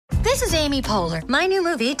This is Amy Poehler. My new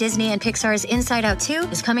movie, Disney and Pixar's Inside Out 2,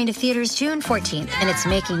 is coming to theaters June 14th, and it's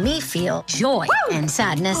making me feel joy and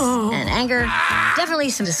sadness and anger, definitely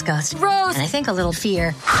some disgust, and I think a little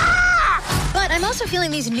fear. But I'm also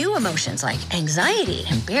feeling these new emotions like anxiety,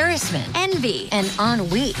 embarrassment, envy, and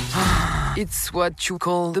ennui. It's what you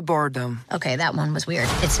call the boredom. Okay, that one was weird.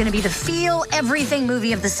 It's going to be the feel everything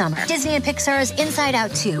movie of the summer. Disney and Pixar's Inside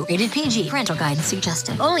Out 2, rated PG. Parental guidance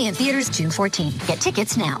suggested. Only in theaters June 14th. Get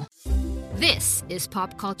tickets now. This is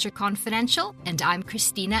Pop Culture Confidential, and I'm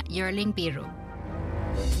Christina Yerling Biro.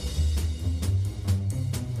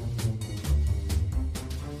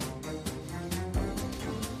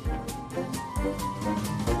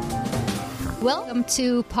 Welcome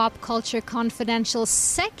to Pop Culture Confidential's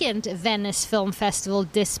second Venice Film Festival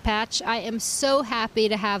dispatch. I am so happy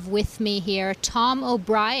to have with me here Tom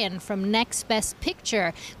O'Brien from Next Best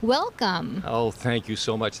Picture. Welcome. Oh, thank you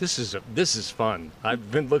so much. This is fun.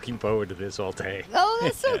 I've been looking forward to this all day. Oh,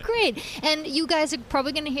 that's so great. And you guys are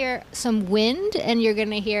probably going to hear some wind, and you're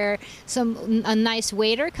going to hear a nice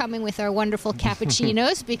waiter coming with our wonderful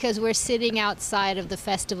cappuccinos because we're sitting outside of the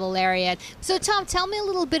festival area. So, Tom, tell me a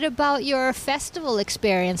little bit about your festival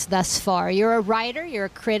experience thus far. You're a writer, you're a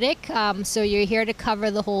critic, so you're here to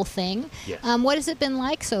cover the whole thing. Yes. What has it been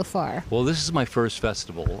like so far? Well, this is my first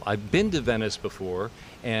festival. I've been to Venice before,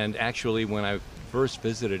 and actually when I first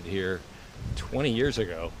visited here 20 years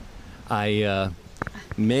ago, I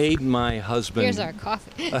made my husband... Here's our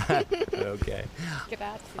coffee. Okay.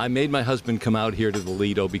 I made my husband come out here to the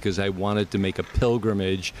Lido because I wanted to make a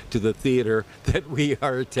pilgrimage to the theater that we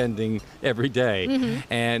are attending every day,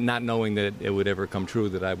 and not knowing that it would ever come true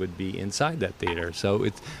that I would be inside that theater. So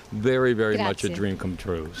it's very, very much a dream come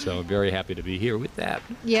true. So I'm very happy to be here with that.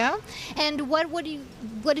 Yeah? And what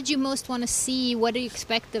did you most want to see? What do you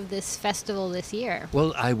expect of this festival this year?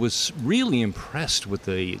 Well, I was really impressed with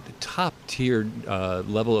the top-tier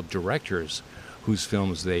level of directors whose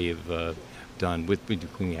films they've done. We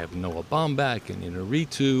have Noah Baumbach and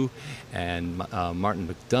Inarritu and Martin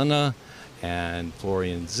McDonagh and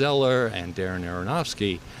Florian Zeller and Darren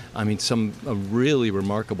Aronofsky. I mean, some really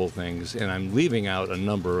remarkable things, and I'm leaving out a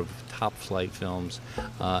number of top-flight films.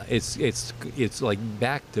 It's like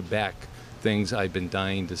back-to-back things I've been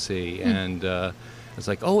dying to see, and it's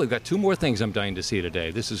like, oh, we've got two more things I'm dying to see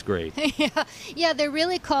today. This is great. Yeah, they're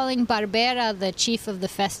really calling Barbera, the chief of the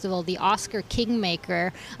festival, the Oscar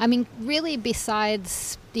kingmaker. I mean, really, besides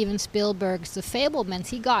Steven Spielberg's The Fabelmans,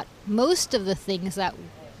 he got most of the things that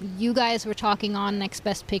you guys were talking on Next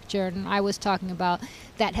Best Picture and I was talking about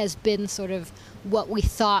that has been sort of what we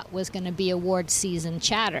thought was going to be award season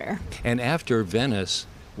chatter. And after Venice,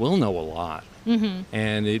 we'll know a lot. Mm-hmm.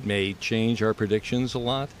 And it may change our predictions a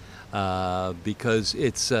lot. Because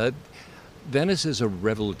it's Venice is a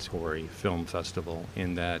revelatory film festival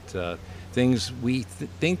in that things we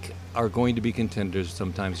think are going to be contenders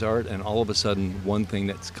sometimes aren't, and all of a sudden one thing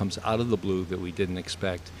that comes out of the blue that we didn't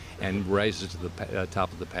expect and rises to the top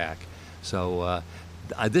of the pack. So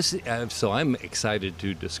so I'm excited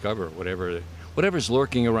to discover whatever's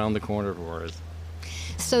lurking around the corner for us.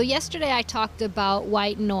 So yesterday I talked about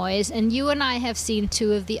White Noise, and you and I have seen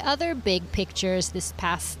two of the other big pictures this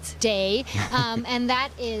past day, and that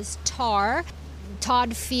is Tar,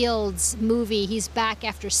 Todd Field's movie. He's back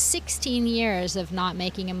after 16 years of not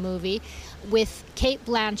making a movie, with Cate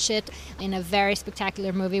Blanchett in a very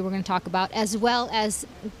spectacular movie we're going to talk about, as well as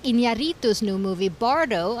Iñárritu's new movie,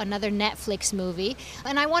 Bardo, another Netflix movie.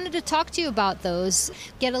 And I wanted to talk to you about those,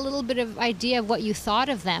 get a little bit of idea of what you thought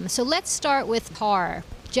of them. So let's start with Tar.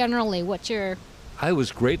 Generally, I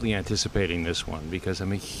was greatly anticipating this one because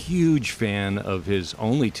I'm a huge fan of his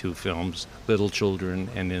only two films, Little Children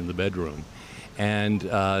and In the Bedroom. And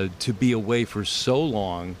to be away for so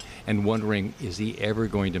long and wondering, is he ever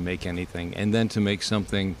going to make anything? And then to make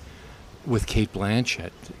something with Cate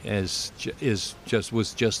Blanchett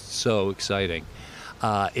was just so exciting.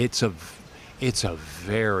 It's a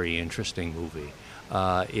very interesting movie.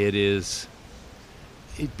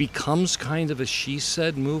 It becomes kind of a She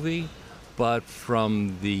Said movie, but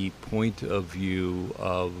from the point of view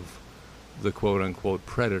of the quote-unquote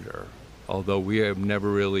predator, although we are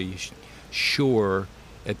never really sure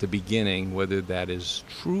at the beginning whether that is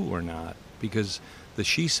true or not, because the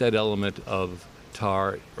She Said element of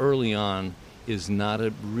Tar early on is not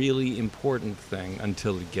a really important thing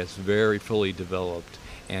until it gets very fully developed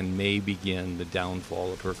and may begin the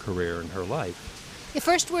downfall of her career and her life.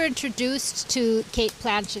 First, we're introduced to Cate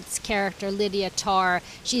Blanchett's character, Lydia Tarr.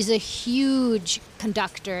 She's a huge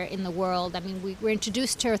conductor in the world. I mean, we're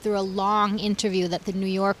introduced to her through a long interview that The New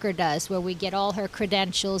Yorker does, where we get all her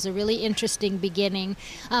credentials, a really interesting beginning.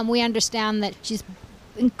 We understand that she's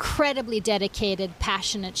incredibly dedicated,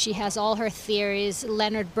 passionate. She has all her theories.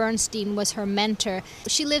 Leonard Bernstein was her mentor.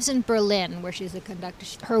 She lives in Berlin, where she's a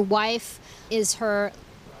conductor. Her wife is her,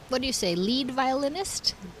 what do you say, lead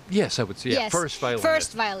violinist? Yes, I would say, Yes. first violinist.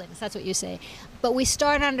 First violinist, that's what you say. But we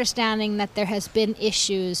start understanding that there has been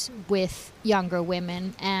issues with younger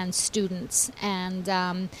women and students, and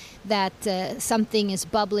that something is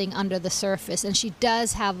bubbling under the surface. And she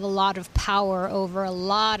does have a lot of power over a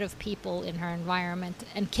lot of people in her environment.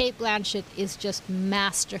 And Cate Blanchett is just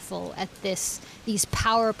masterful at these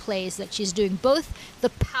power plays that she's doing. Both the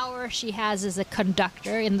power she has as a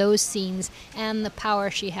conductor in those scenes and the power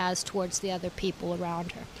she has towards the other people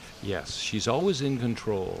around her. Yes, she's always in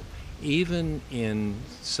control. Even in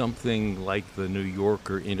something like the New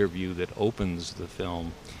Yorker interview that opens the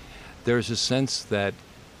film, there's a sense that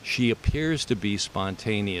she appears to be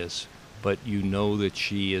spontaneous, but you know that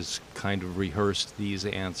she has kind of rehearsed these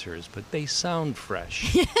answers, but they sound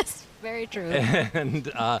fresh. Yes, very true.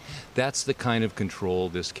 And that's the kind of control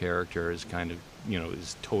this character is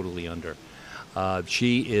is totally under.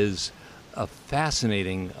 She is a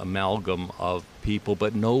fascinating amalgam of people,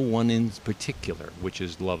 but no one in particular, which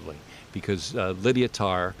is lovely. Because Lydia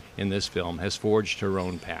Tár in this film has forged her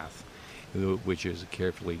own path, which is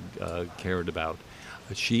carefully cared about.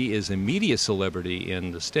 She is a media celebrity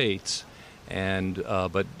in the States,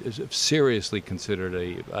 but is seriously considered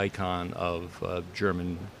an icon of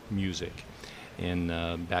German music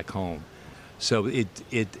back home. So it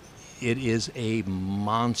is a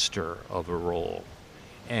monster of a role,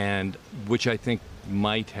 and which I think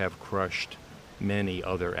might have crushed many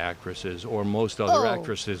other actresses, or most other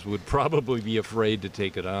actresses would probably be afraid to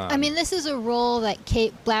take it on. I mean, this is a role that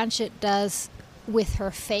Cate Blanchett does with her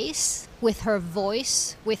face, with her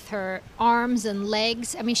voice, with her arms and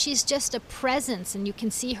legs. I mean, she's just a presence, and you can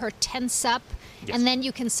see her tense up, Yes. and then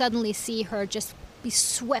you can suddenly see her just be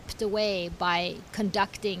swept away by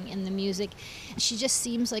conducting in the music. She just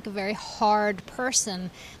seems like a very hard person,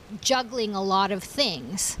 juggling a lot of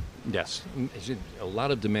things. Yes, a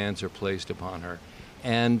lot of demands are placed upon her,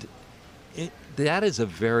 and that is a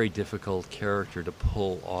very difficult character to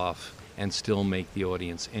pull off and still make the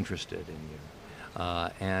audience interested in you.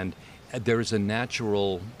 And there is a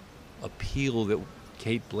natural appeal that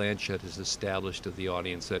Cate Blanchett has established to the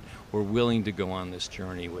audience that we're willing to go on this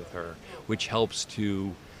journey with her, which helps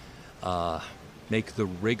to make the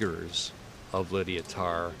rigors of Lydia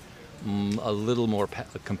Tár a little more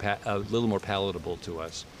palatable to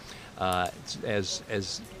us.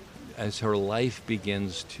 As her life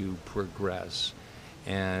begins to progress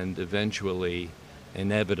and eventually,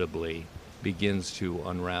 inevitably, begins to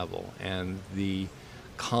unravel, and the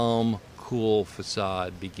calm, cool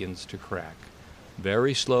facade begins to crack.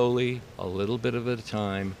 Very slowly, a little bit at a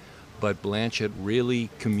time, but Blanchett really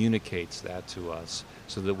communicates that to us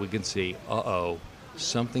so that we can see,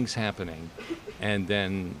 something's happening, and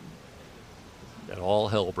then all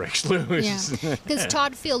hell breaks loose. Yeah, because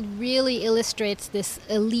Todd Field really illustrates this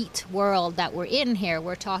elite world that we're in here.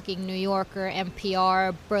 We're talking New Yorker,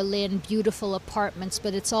 NPR, Berlin, beautiful apartments,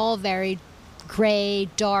 but it's all very gray,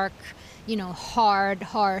 dark, hard,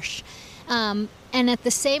 harsh. And at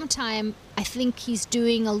the same time, I think he's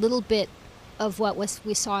doing a little bit of what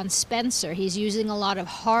we saw in Spencer. He's using a lot of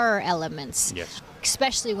horror elements. Yes.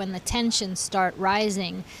 Especially when the tensions start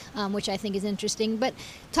rising, which I think is interesting. But,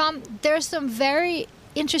 Tom, there's some very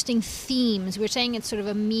interesting themes. We're saying it's sort of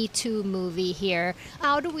a Me Too movie here.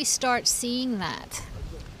 How do we start seeing that?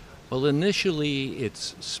 Well, initially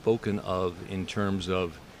it's spoken of in terms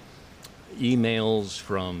of emails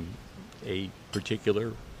from a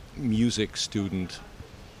particular music student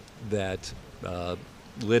that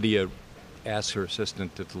Lydia asks her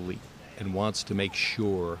assistant to delete and wants to make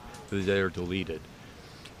sure that they're deleted.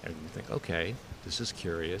 And you think, okay, this is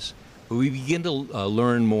curious. But we begin to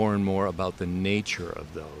learn more and more about the nature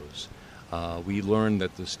of those. We learn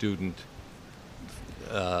that the student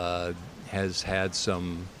has had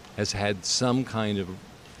some kind of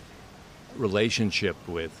relationship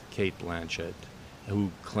with Cate Blanchett, who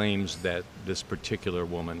claims that this particular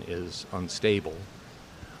woman is unstable.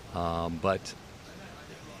 But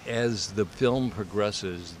as the film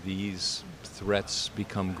progresses, these threats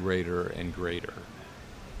become greater and greater.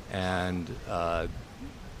 And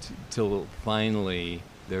till finally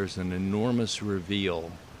there's an enormous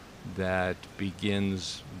reveal that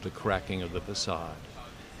begins the cracking of the facade.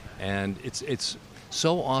 And it's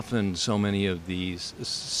so often so many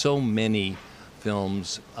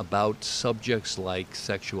films about subjects like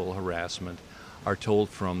sexual harassment are told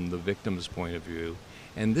from the victim's point of view.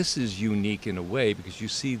 And this is unique in a way because you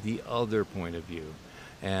see the other point of view.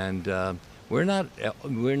 And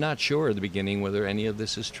we're not sure at the beginning whether any of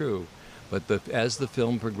this is true. But as the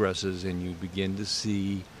film progresses and you begin to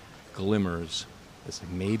see glimmers, it's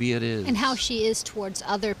like maybe it is. And how she is towards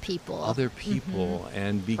other people.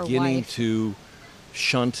 And beginning to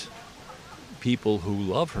shunt people who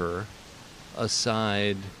love her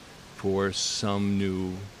aside for some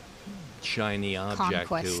new shiny object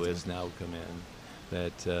who has now come in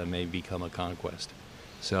that may become a conquest.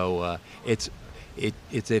 So it's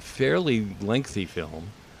a fairly lengthy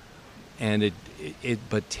film, and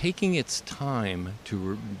but taking its time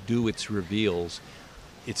to do its reveals,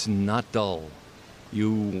 it's not dull.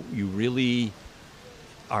 You really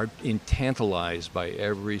are tantalized by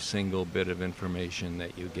every single bit of information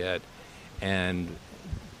that you get, and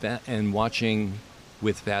watching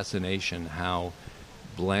with fascination how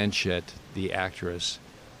Blanchett, the actress,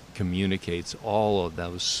 communicates all of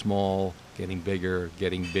those small, getting bigger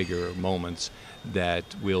moments that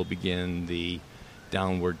will begin the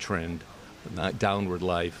downward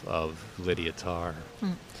life of Lydia Tár.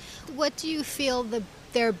 What do you feel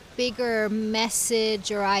their bigger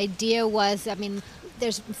message or idea was? I mean,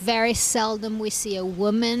 there's very seldom we see a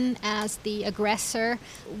woman as the aggressor.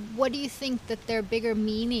 What do you think that their bigger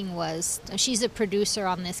meaning was? She's a producer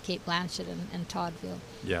on this, Cate Blanchett and Todd Field.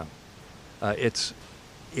 Yeah.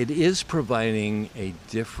 It is providing a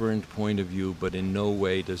different point of view, but in no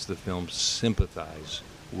way does the film sympathize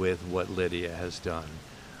with what Lydia has done.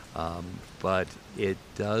 But it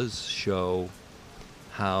does show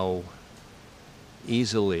how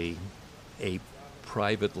easily a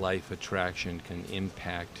private life attraction can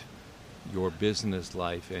impact your business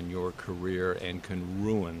life and your career and can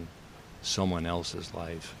ruin someone else's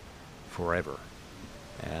life forever.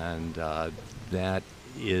 And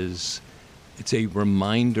it's a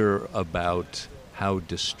reminder about how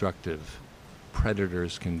destructive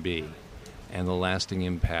predators can be and the lasting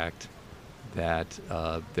impact that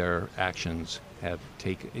their actions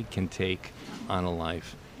can take on a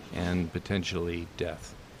life and potentially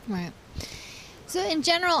death. Right. So in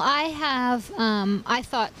general, I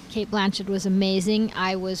thought Cate Blanchett was amazing.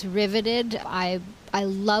 I was riveted. I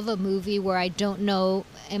love a movie where I don't know,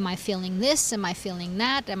 am I feeling this? Am I feeling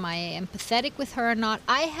that? Am I empathetic with her or not?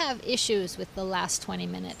 I have issues with the last 20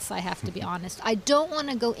 minutes, I have to be honest. I don't want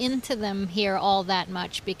to go into them here all that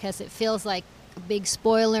much because it feels like a big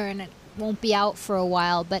spoiler and it won't be out for a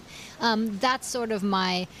while. But that's sort of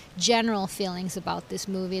my general feelings about this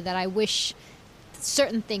movie, that I wish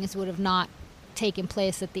certain things would have not taken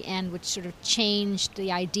place at the end, which sort of changed the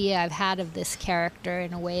idea I've had of this character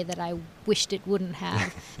in a way that I wished it wouldn't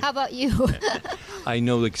have. How about you? I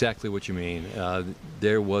know exactly what you mean.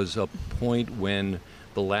 There was a point when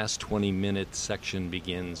the last 20-minute section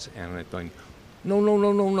begins, and I think, no.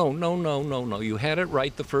 You had it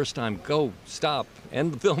right the first time. Go, stop,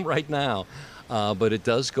 end the film right now. But it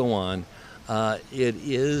does go on. It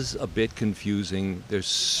is a bit confusing. There's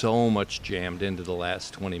so much jammed into the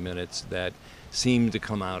last 20 minutes that seem to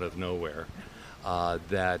come out of nowhere,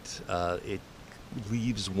 that it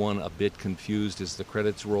leaves one a bit confused as the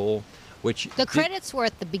credits roll. The credits were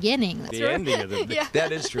at the beginning. The ending of the yeah.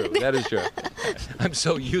 That is true. I'm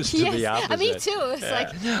so used to the opposite. Me too.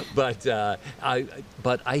 It's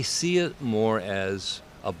But I see it more as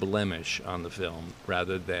a blemish on the film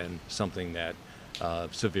rather than something that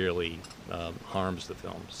severely harms the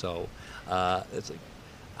film. So it's like,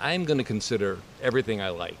 I'm going to consider everything I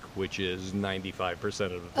like, which is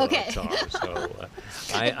 95% of the Tár.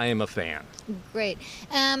 So I am a fan. Great.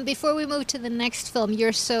 Before we move to the next film,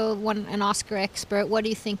 you're an Oscar expert. What do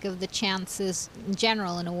you think of the chances in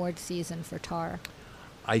general in award season for Tár?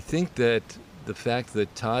 I think that the fact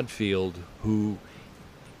that Todd Field, who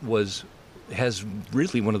has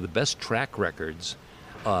really one of the best track records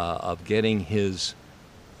of getting his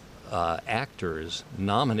actors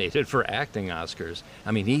nominated for acting Oscars.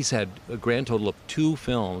 I mean, he's had a grand total of 2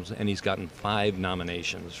 films, and he's gotten 5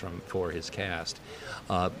 nominations for his cast.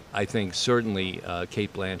 I think certainly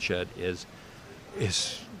Cate Blanchett is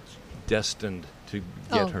destined to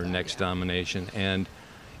get her next nomination, and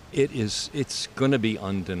it's going to be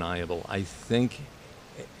undeniable. I think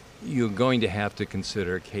you're going to have to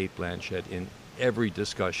consider Cate Blanchett in every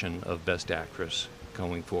discussion of Best Actress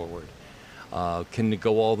going forward. Can it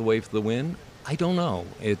go all the way for the win? I don't know.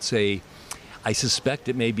 I suspect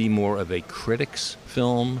it may be more of a critic's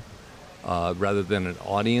film rather than an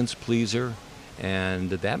audience pleaser, and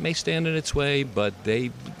that may stand in its way, but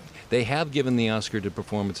they have given the Oscar to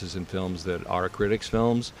performances in films that are critics'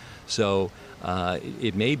 films, so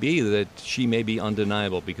it may be that she may be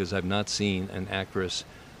undeniable, because I've not seen an actress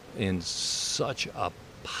in such a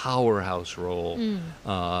powerhouse role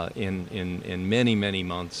in many, many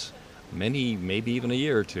months maybe even a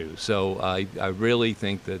year or two. So I really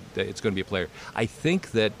think that it's going to be a player. I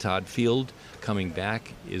think that Todd Field coming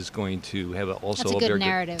back is going to have also That's a good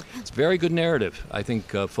narrative. It's a very good narrative. I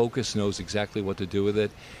think Focus knows exactly what to do with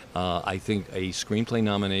it. I think a screenplay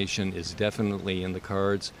nomination is definitely in the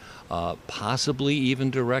cards, possibly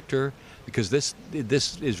even director, because this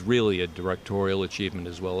is really a directorial achievement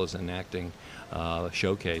as well as an acting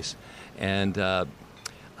showcase. And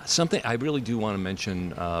something I really do want to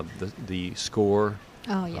mention, the score.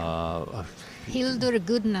 Oh, yeah. Hildur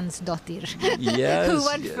Gudnansdottir, yes, who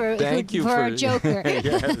won for Joker.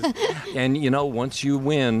 Yes. And once you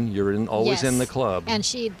win, you're always in the club. And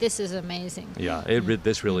this is amazing. Yeah,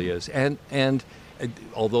 this really is. And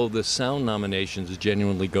although the sound nominations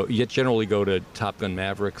generally go to Top Gun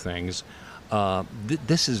Maverick things,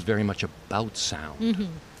 this is very much about sound,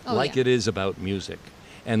 Mm-hmm. it is about music.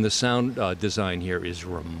 And the sound design here is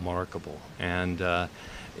remarkable. And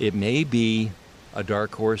it may be a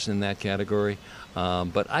dark horse in that category,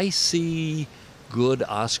 but I see good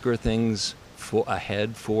Oscar things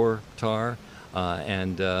ahead for Tar,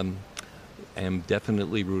 and am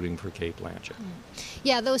definitely rooting for Cate Blanchett.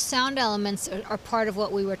 Yeah, those sound elements are part of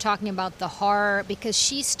what we were talking about, the horror, because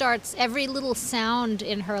she starts every little sound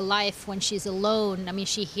in her life when she's alone. I mean,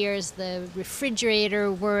 she hears the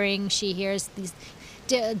refrigerator whirring, she hears these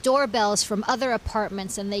doorbells from other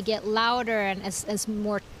apartments, and they get louder, and as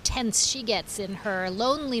more tense she gets in her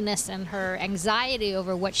loneliness and her anxiety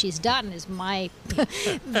over what she's done is my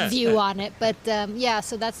view on it. But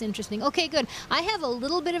so that's interesting. Okay, good. I have a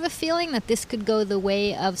little bit of a feeling that this could go the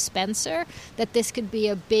way of Spencer, that this could be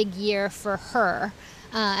a big year for her.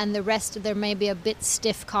 And there may be a bit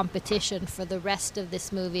stiff competition for the rest of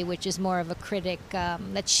this movie, which is more of a critic,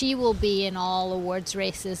 that she will be in all awards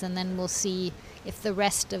races, and then we'll see if the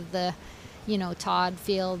rest of the, Todd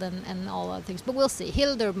Field and all other things. But we'll see.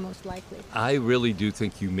 Hildur, most likely. I really do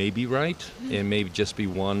think you may be right. It may just be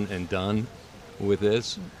one and done with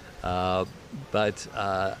this. But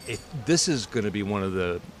this is going to be one of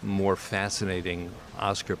the more fascinating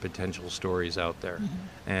Oscar potential stories out there.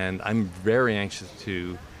 Mm-hmm. And I'm very anxious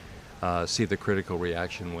to see the critical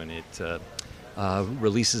reaction when it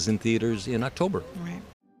releases in theaters in October. Right.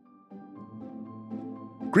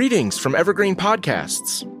 Greetings from Evergreen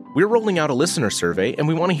Podcasts. We're rolling out a listener survey, and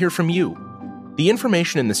we want to hear from you. The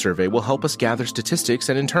information in the survey will help us gather statistics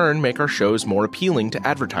and in turn make our shows more appealing to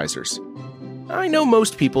advertisers. I know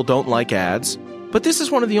most people don't like ads, but this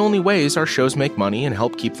is one of the only ways our shows make money and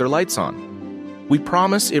help keep their lights on. We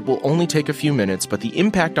promise it will only take a few minutes, but the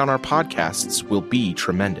impact on our podcasts will be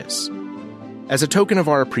tremendous. As a token of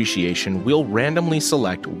our appreciation, we'll randomly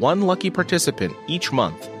select one lucky participant each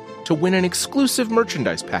month to win an exclusive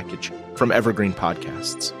merchandise package from Evergreen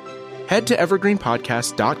Podcasts. Head to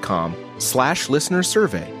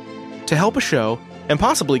evergreenpodcast.com/listenersurvey to help a show and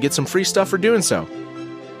possibly get some free stuff for doing so.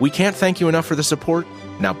 We can't thank you enough for the support.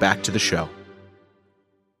 Now back to the show.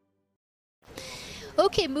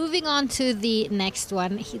 Okay, moving on to the next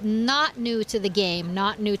one. Not new to the game,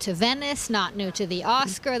 not new to Venice, not new to the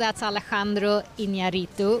Oscar. That's Alejandro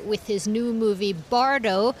Iñárritu with his new movie,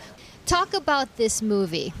 Bardo. Talk about this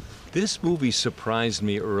movie. This movie surprised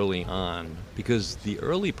me early on because the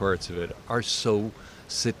early parts of it are so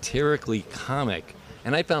satirically comic.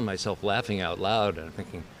 And I found myself laughing out loud and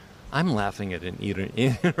thinking, I'm laughing at an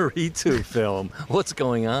Iñárritu film. What's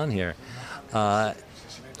going on here?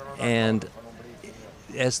 And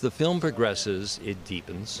as the film progresses, it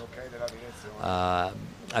deepens. I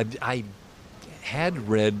had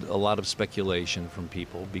read a lot of speculation from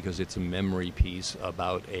people because it's a memory piece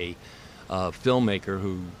about a filmmaker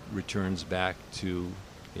who returns back to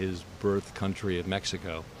his birth country of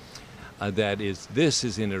Mexico. This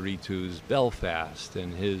is Iñárritu's Belfast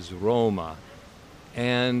and his Roma.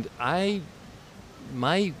 And my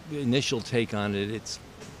initial take on it, it's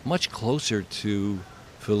much closer to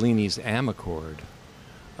Fellini's Amarcord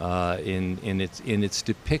in its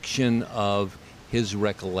depiction of his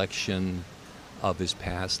recollection of his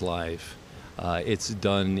past life. It's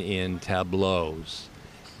done in tableaus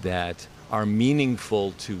that are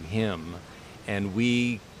meaningful to him, and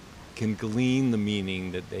we can glean the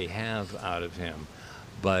meaning that they have out of him.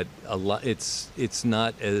 But it's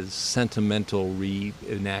not as sentimental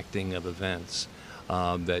reenacting of events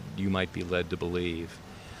that you might be led to believe.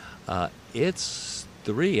 It's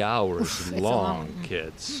 3 hours long,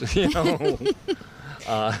 kids.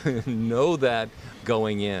 Know that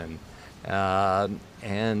going in.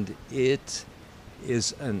 And it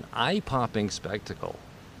is an eye-popping spectacle.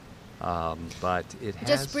 But it has...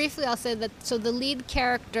 Just briefly, I'll say that, so the lead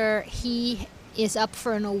character, he is up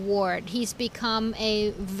for an award. He's become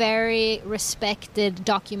a very respected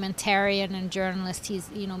documentarian and journalist. He's,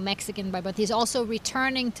 Mexican by birth. He's also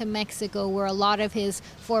returning to Mexico, where a lot of his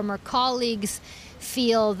former colleagues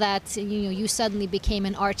feel that you suddenly became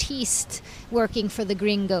an artiste working for the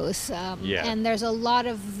gringos. And there's a lot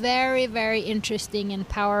of very, very interesting and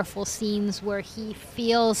powerful scenes where he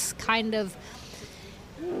feels kind of,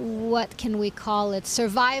 what can we call it,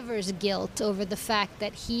 survivor's guilt over the fact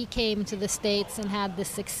that he came to the States and had this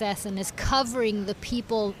success and is covering the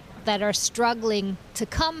people that are struggling to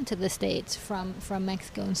come to the States from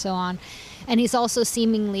Mexico and so on. And he's also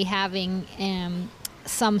seemingly having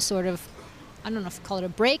some sort of, I don't know if you call it a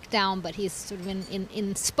breakdown, but he's sort of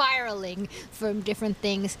in spiraling from different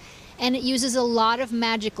things. And it uses a lot of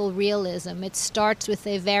magical realism. It starts with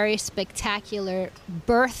a very spectacular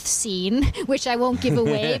birth scene, which I won't give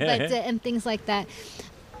away, but and things like that.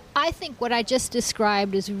 I think what I just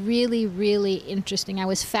described is really, really interesting. I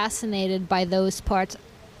was fascinated by those parts.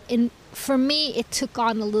 For me, it took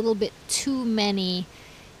on a little bit too many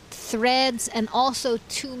threads and also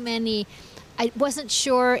too many... I wasn't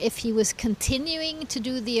sure if he was continuing to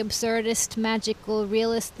do the absurdist, magical,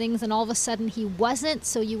 realist things, and all of a sudden he wasn't,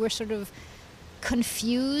 so you were sort of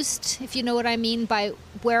confused, if you know what I mean, by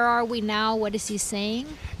where are we now, what is he saying?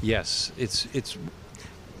 Yes, it's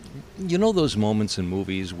those moments in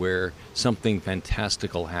movies where something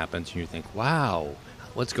fantastical happens and you think, wow,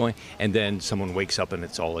 what's going... And then someone wakes up and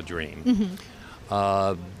it's all a dream.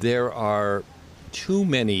 Mm-hmm. There are too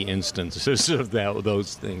many instances of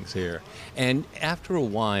those things here. And after a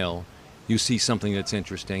while, you see something that's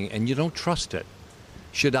interesting and you don't trust it.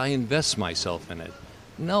 Should I invest myself in it?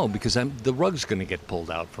 No, because the rug's going to get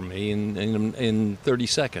pulled out from me in 30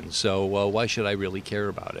 seconds. So why should I really care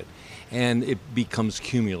about it? And it becomes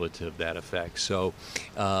cumulative, that effect. So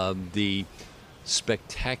the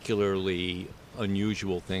spectacularly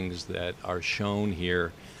unusual things that are shown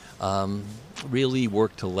here really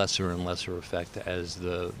work to lesser and lesser effect as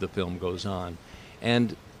the film goes on.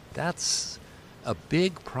 And that's a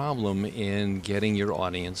big problem in getting your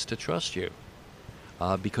audience to trust you,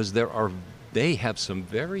 because they have some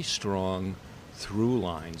very strong through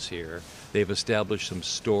lines here. They've established some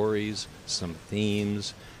stories, some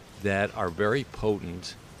themes that are very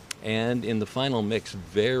potent, and in the final mix,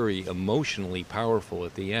 very emotionally powerful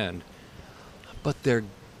at the end. But they're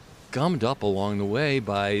gummed up along the way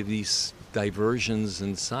by these diversions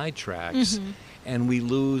and sidetracks, mm-hmm. and we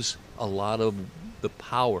lose a lot of the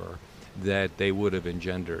power that they would have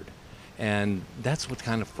engendered. And that's what's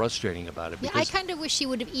kind of frustrating about it. Yeah, I kind of wish he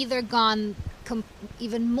would have either gone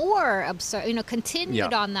even more absurd,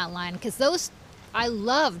 continued on that line, because I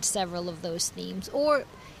loved several of those themes. Or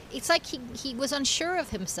it's like he was unsure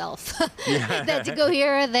of himself, that to go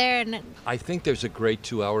here or there. And I think there's a great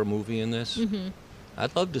 2-hour movie in this. Mm-hmm.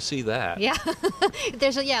 I'd love to see that. Yeah,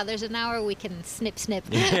 there's an hour we can snip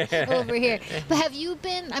over here. But have you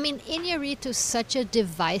been? Iñárritu's such a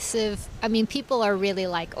divisive. People are really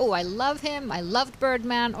like, oh, I love him. I loved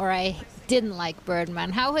Birdman, or I didn't like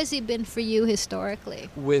Birdman. How has he been for you historically?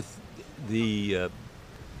 With the.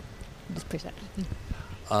 Just present.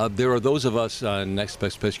 There are those of us Next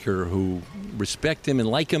Best Picture who respect him and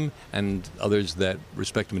like him, and others that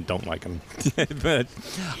respect him and don't like him. But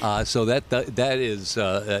so that is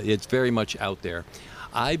it's very much out there.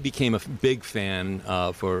 I became a big fan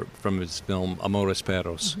from his film Amores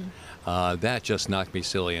Perros. Mm-hmm. That just knocked me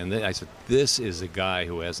silly, and I said, "This is a guy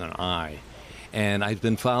who has an eye," and I've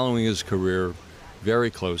been following his career very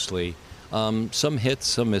closely. Some hits,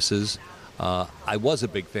 some misses. I was a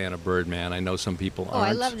big fan of Birdman. I know some people aren't. Oh,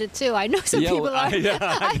 I loved it too. I know some people aren't.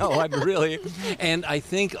 I know. I'm really. And I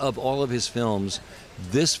think of all of his films,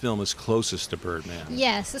 this film is closest to Birdman.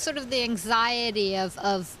 Yes, it's sort of the anxiety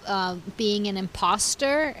of being an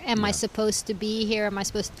imposter. Am I supposed to be here? Am I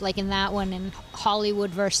supposed to, like in that one, in Hollywood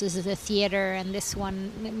versus the theater, and this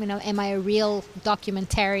one, am I a real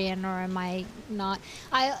documentarian or am I not?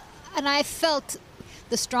 I felt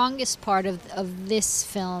the strongest part of this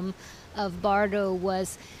film of Bardo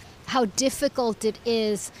was how difficult it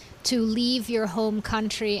is to leave your home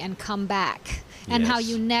country and come back, and how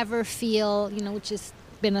you never feel, which has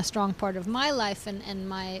been a strong part of my life and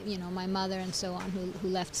my, my mother and so on who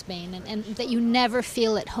left Spain, and that you never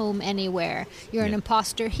feel at home anywhere. You're an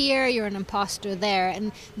imposter here, you're an imposter there,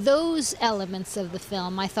 and those elements of the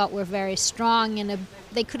film I thought were very strong, and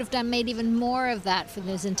they could have made even more of that for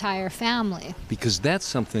his entire family. Because that's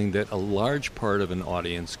something that a large part of an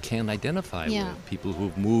audience can identify with, people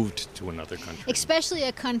who've moved to another country. Especially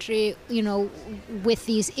a country, with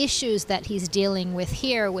these issues that he's dealing with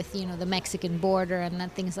here with, the Mexican border, and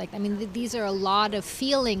and things like that. I mean, these are a lot of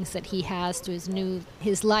feelings that he has to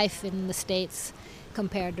his life in the States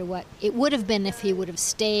compared to what it would have been if he would have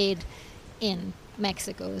stayed in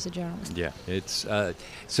Mexico as a journalist. Yeah, it's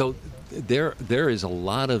so there is a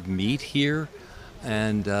lot of meat here,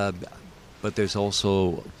 and but there's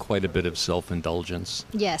also quite a bit of self-indulgence.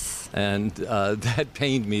 Yes. And that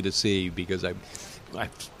pained me to see, because I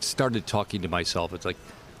started talking to myself. It's like,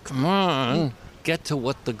 come on, get to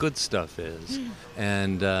what the good stuff is.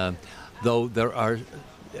 And though there are,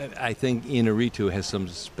 I think Inarritu has some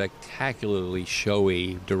spectacularly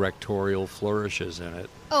showy directorial flourishes in it.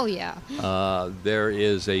 Oh, yeah. There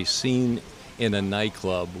is a scene in a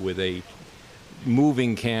nightclub with a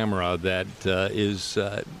moving camera that is,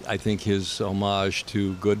 I think, his homage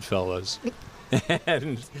to Goodfellas.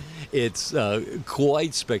 And it's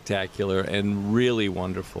quite spectacular and really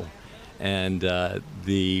wonderful. And and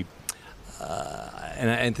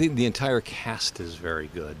I think the entire cast is very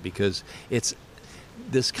good, because it's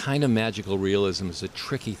this kind of magical realism is a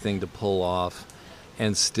tricky thing to pull off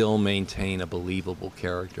and still maintain a believable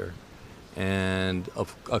character. And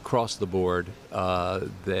across the board,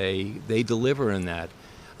 they deliver in that.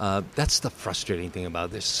 That's the frustrating thing about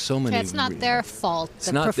it. There's so many. It's not their fault.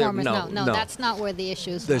 The performance. No, that's not where the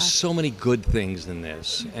issues are. There's so many good things in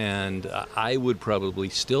this, and I would probably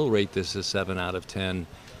still rate this a 7 out of 10,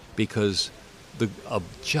 because of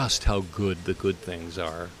just how good the good things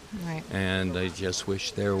are. Right. And I just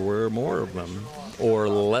wish there were more of them, or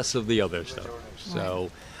less of the other stuff. So,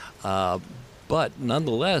 but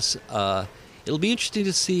nonetheless, it'll be interesting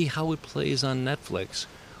to see how it plays on Netflix.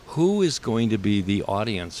 Who is going to be the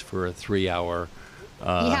audience for a 3-hour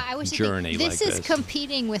journey like this? This is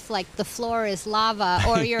competing with, like, The Floor is Lava,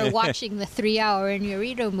 or you're watching the 3-hour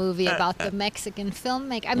Inarritu movie about the Mexican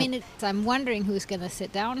filmmaker. I mean, I'm wondering who's going to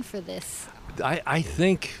sit down for this. I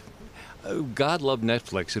think, God love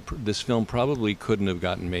Netflix, this film probably couldn't have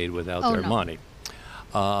gotten made without their money.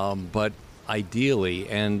 But ideally,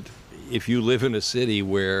 and if you live in a city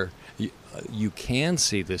where you can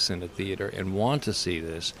see this in a theater and want to see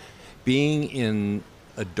this, being in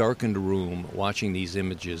a darkened room, watching these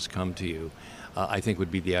images come to you, I think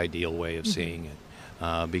would be the ideal way of seeing it,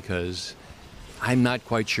 because I'm not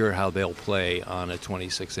quite sure how they'll play on a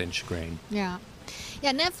 26-inch screen. Yeah.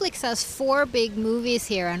 Yeah, Netflix has 4 big movies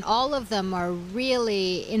here, and all of them are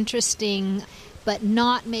really interesting, but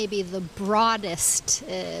not maybe the broadest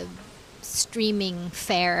streaming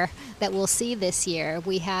fare that we'll see this year.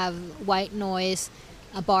 We have White Noise,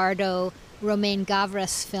 Bardo, Romain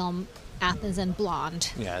Gavras' film Athens and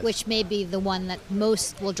Blonde, yes, which may be the one that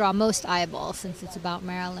will draw most eyeballs, since it's about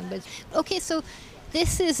Maryland. But okay, so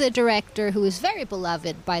this is a director who is very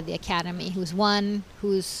beloved by the Academy, what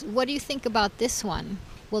do you think about this one?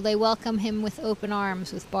 Will they welcome him with open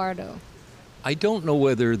arms with Bardo? I don't know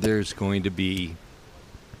whether there's going to be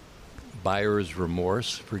buyer's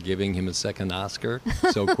remorse for giving him a second Oscar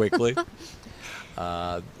so quickly.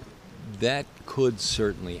 That could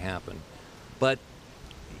certainly happen. But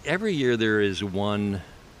every year there is one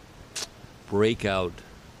breakout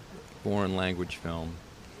foreign language film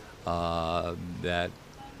that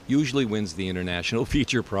usually wins the International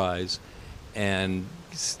Feature Prize and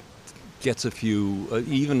gets a few,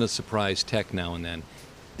 even a surprise tech now and then.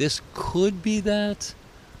 This could be that,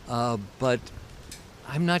 but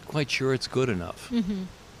I'm not quite sure it's good enough. Mm-hmm.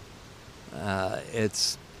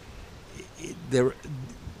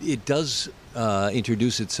 It does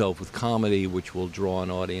introduce itself with comedy, which will draw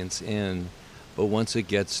an audience in, but once it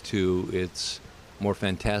gets to its more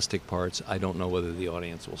fantastic parts, I don't know whether the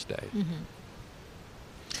audience will stay. Mm-hmm.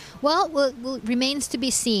 Well, remains to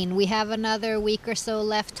be seen. We have another week or so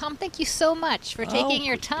left. Tom, thank you so much for taking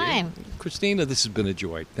your time. Christina, this has been a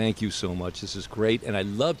joy. Thank you so much. This is great, and I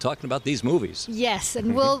love talking about these movies. Yes,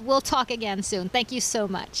 and we'll talk again soon. Thank you so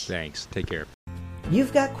much. Thanks. Take care.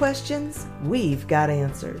 You've got questions, we've got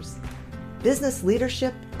answers. Business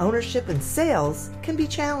leadership, ownership, and sales can be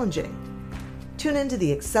challenging. Tune into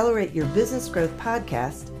the Accelerate Your Business Growth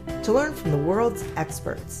podcast to learn from the world's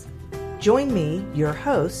experts. Join me, your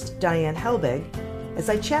host, Diane Helbig, as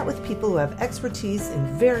I chat with people who have expertise in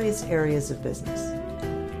various areas of business.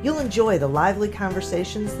 You'll enjoy the lively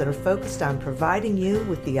conversations that are focused on providing you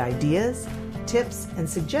with the ideas, tips, and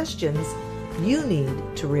suggestions you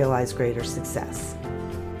need to realize greater success.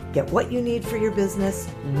 Get what you need for your business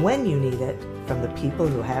when you need it from the people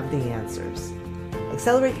who have the answers.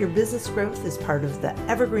 Accelerate Your Business Growth is part of the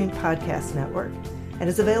Evergreen Podcast Network and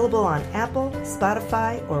is available on Apple,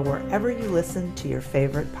 Spotify, or wherever you listen to your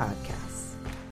favorite podcast.